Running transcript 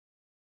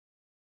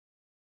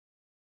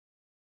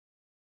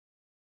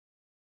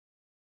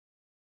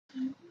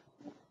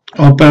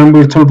Open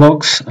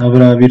VirtualBox,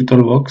 abra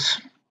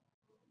VirtualBox.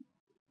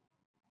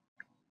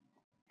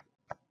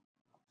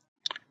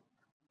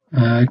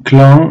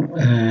 Clone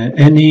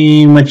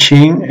any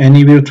machine,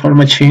 any virtual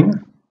machine.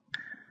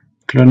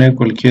 Clone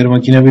cualquier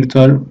máquina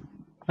virtual.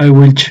 I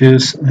will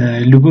choose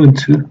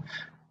Ubuntu.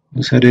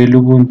 Usaré el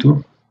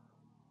Ubuntu.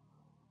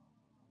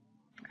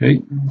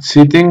 Okay.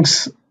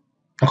 Settings,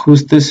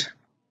 ajustes,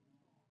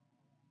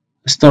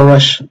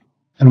 storage,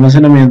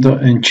 almacenamiento,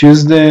 and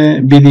choose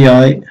the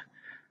VDI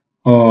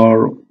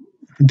or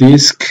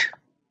disk,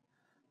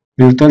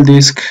 virtual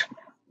disk.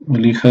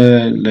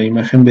 Elija la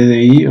imagen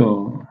VDI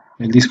o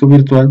el disco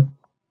virtual.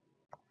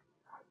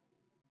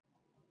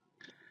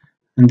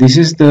 And this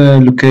is the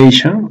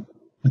location.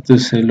 Esta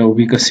es la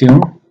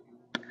ubicación.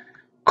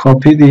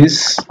 Copy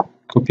this.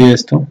 Copia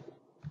esto.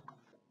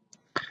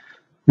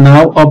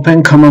 Now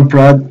open command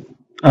prompt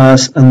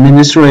as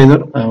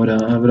administrator. Ahora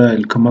abra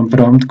el command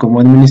prompt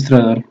como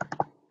administrador.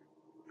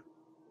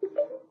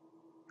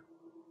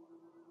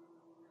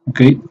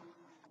 Okay.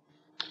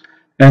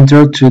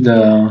 Enter to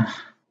the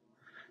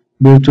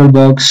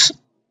VirtualBox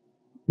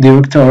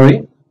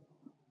directory.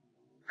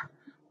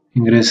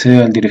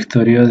 Ingrese al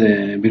directorio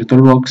de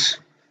VirtualBox.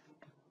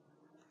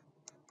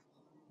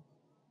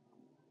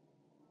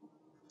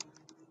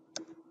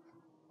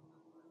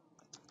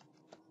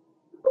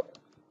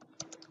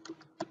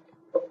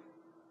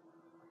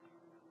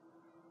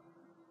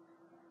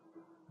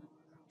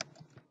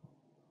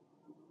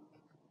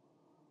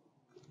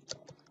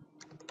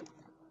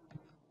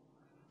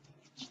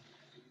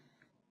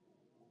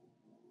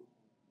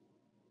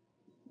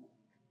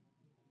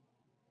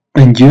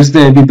 And use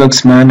the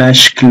VBox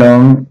Manage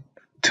Clone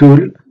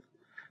tool.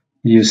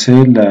 Use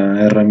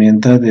la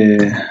herramienta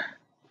de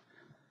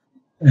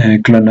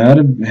clonar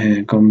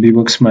con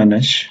VBox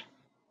Manage.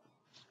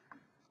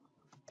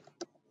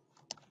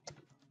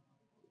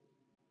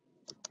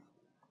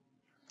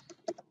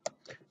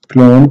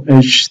 Clone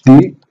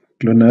HD,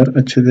 clonar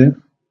HD.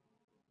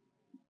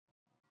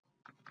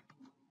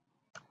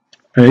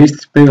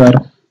 Paste,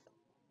 pegar.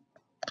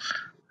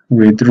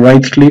 With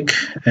right click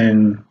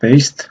and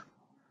paste.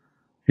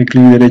 Y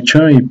clic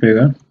derecho y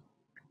pega.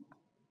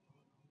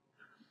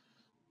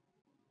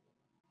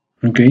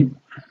 Okay.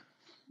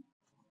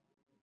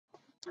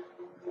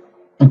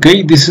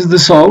 Okay, this is the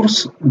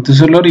source. Este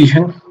es el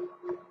origen.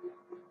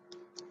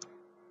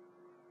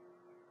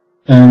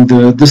 And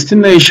the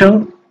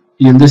destination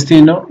y el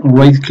destino.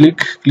 Right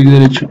click, clic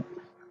derecho.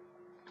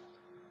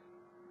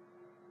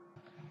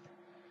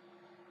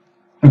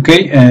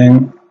 Okay,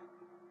 and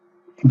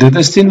the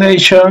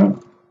destination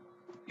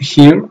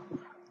here.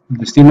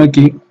 Destino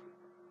aquí.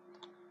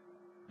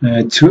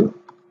 2.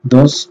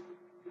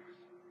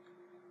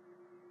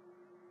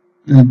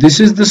 This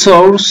is the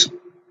source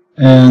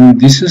and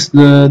this is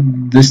the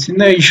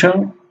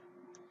destination.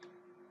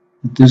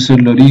 Este es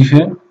el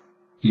origen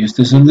y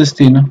este es el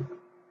destino.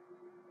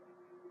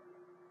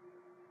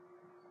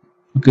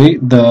 Okay,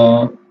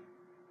 the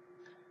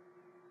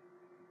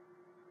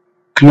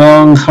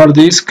clone hard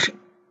disk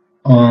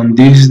on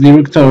this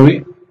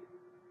directory,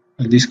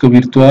 el disco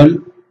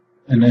virtual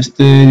en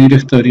este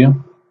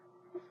directorio.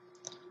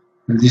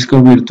 El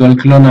disco virtual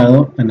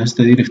clonado en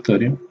este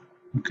directorio.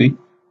 Okay.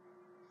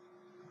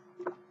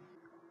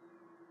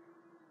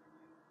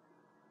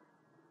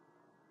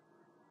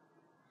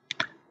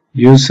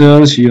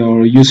 Users,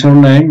 your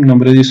username,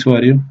 nombre de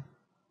usuario.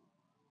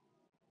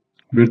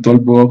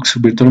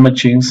 VirtualBox, virtual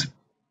machines,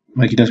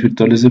 máquinas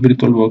virtuales de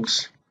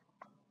VirtualBox.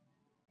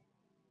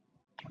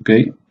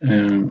 Okay.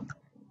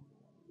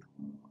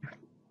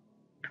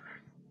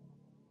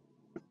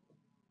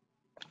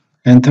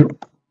 Enter.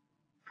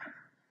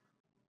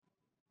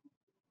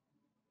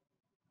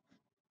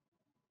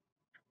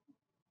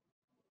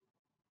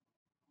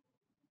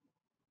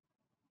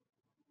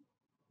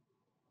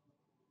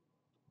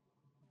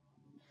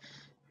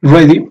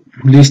 Ready,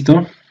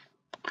 listo.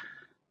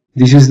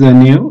 This is the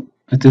new,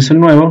 este es el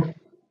nuevo.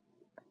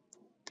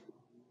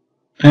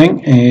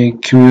 And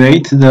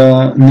create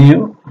the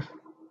new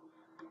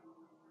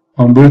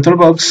on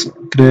VirtualBox.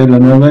 Crea la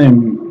nueva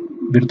en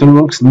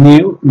VirtualBox,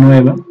 new,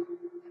 nueva.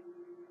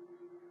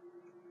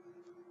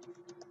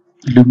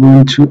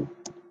 Ubuntu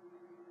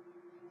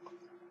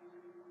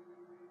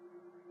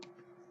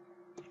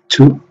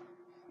 2,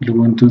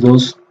 Ubuntu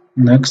 2,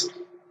 next.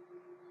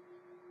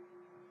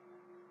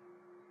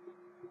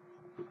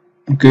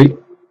 Okay,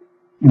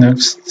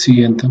 next,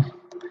 siguiente.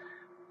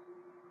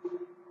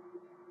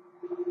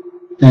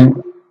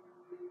 And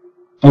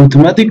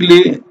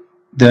automatically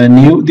the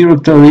new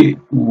directory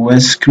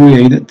was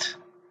created.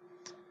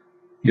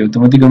 Y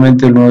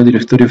automáticamente el nuevo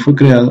directorio fue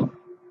creado.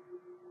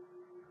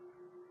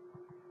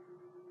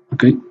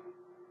 Okay.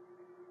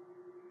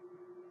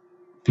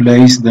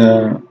 Place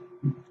the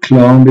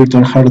clone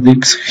virtual hard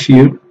disk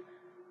here.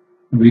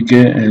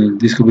 Ubique el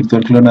disco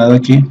virtual clonado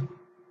aquí.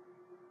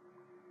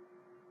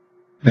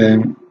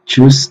 And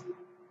choose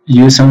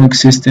use an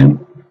existing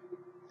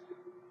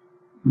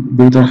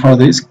virtual hard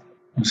disk,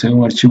 o sea,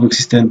 un archivo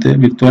existente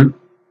virtual.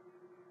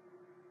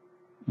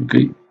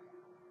 Okay.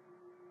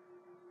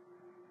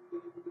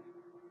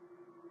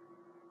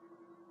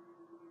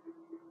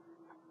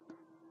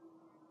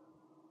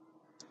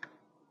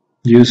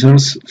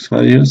 users,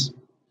 usuarios,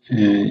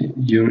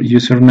 your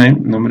username,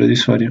 nombre de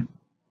usuario,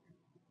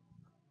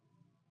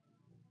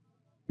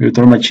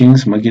 virtual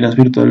machines, máquinas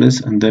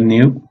virtuales, and then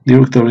new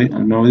directory,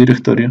 el nuevo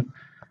directorio,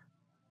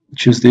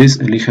 choose this,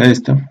 elija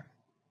esta,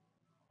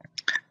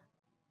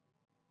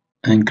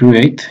 and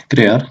create,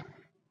 crear,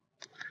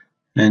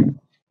 and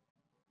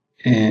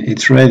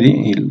it's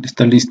ready, y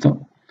está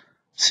listo.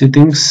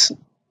 Settings,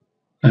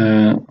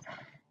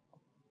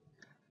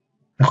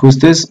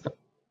 ajustes,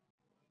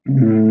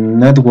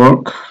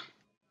 network,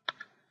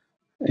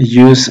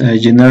 use a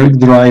generic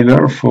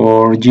driver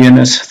for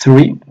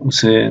GNS3,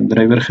 use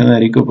driver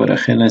genérico para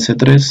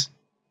GNS3,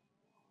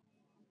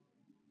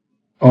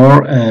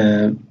 or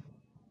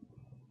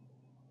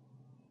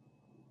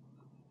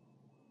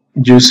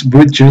use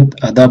Bluetooth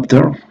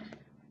adapter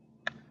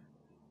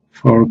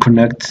for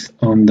connect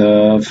on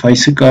the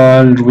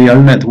physical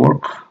real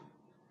network,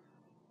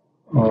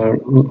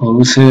 o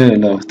use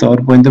el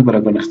adaptador puente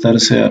para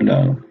conectarse a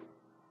la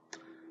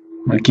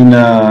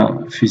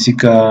máquina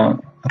física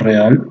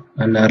real,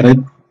 a la red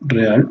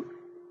real.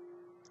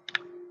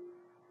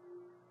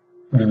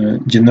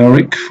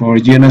 Generic for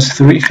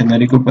GNS3,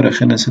 genérico para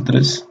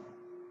GNS3.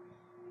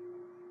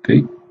 Ok,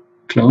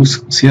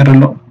 close,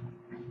 ciérralo.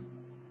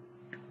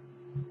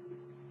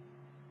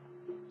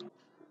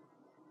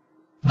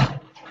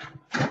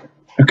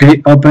 Ok,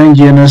 open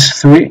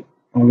GNS3,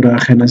 abra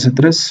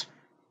GNS3.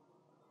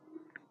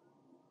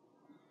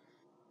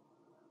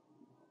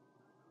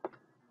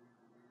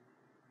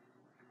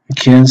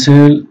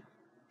 Cancel,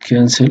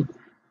 cancel.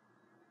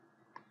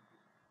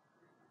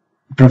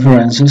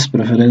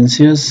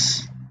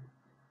 Preferencias.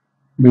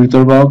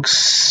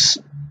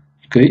 VirtualBox,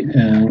 ok,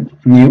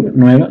 new,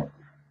 nueva.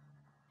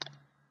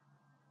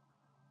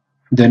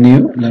 The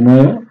new, la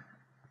nueva.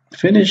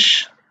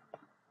 Finish,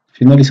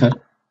 finalizar.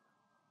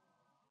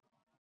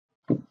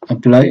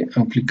 Apply,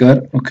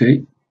 aplicar,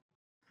 ok.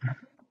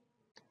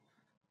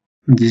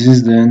 This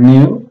is the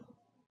new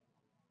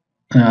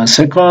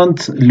second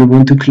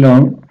Ubuntu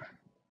clone.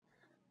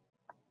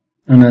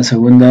 Una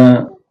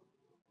segunda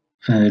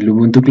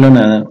Ubuntu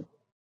clonada.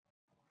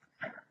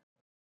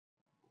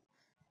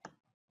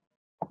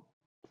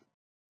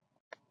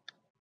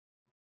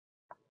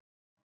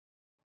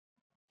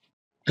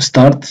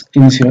 Start,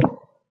 iniciar.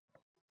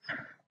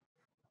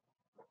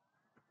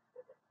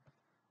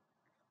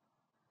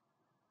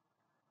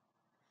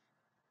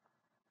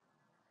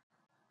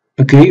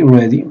 Ok,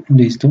 ready,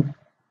 listo.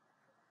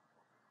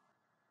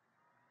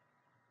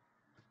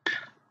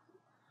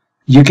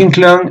 You can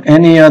clone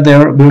any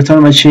other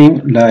virtual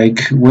machine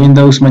like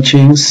Windows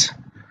machines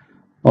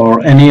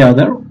or any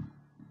other.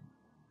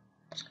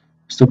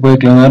 Esto puede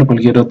clonar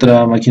cualquier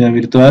otra máquina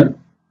virtual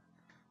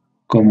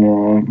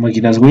como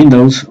máquinas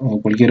Windows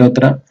o cualquier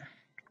otra.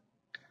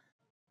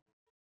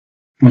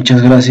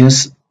 Muchas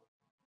gracias.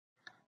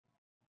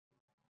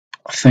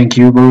 Thank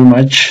you very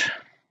much.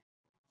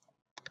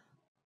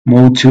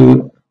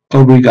 Muito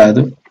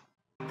obrigado.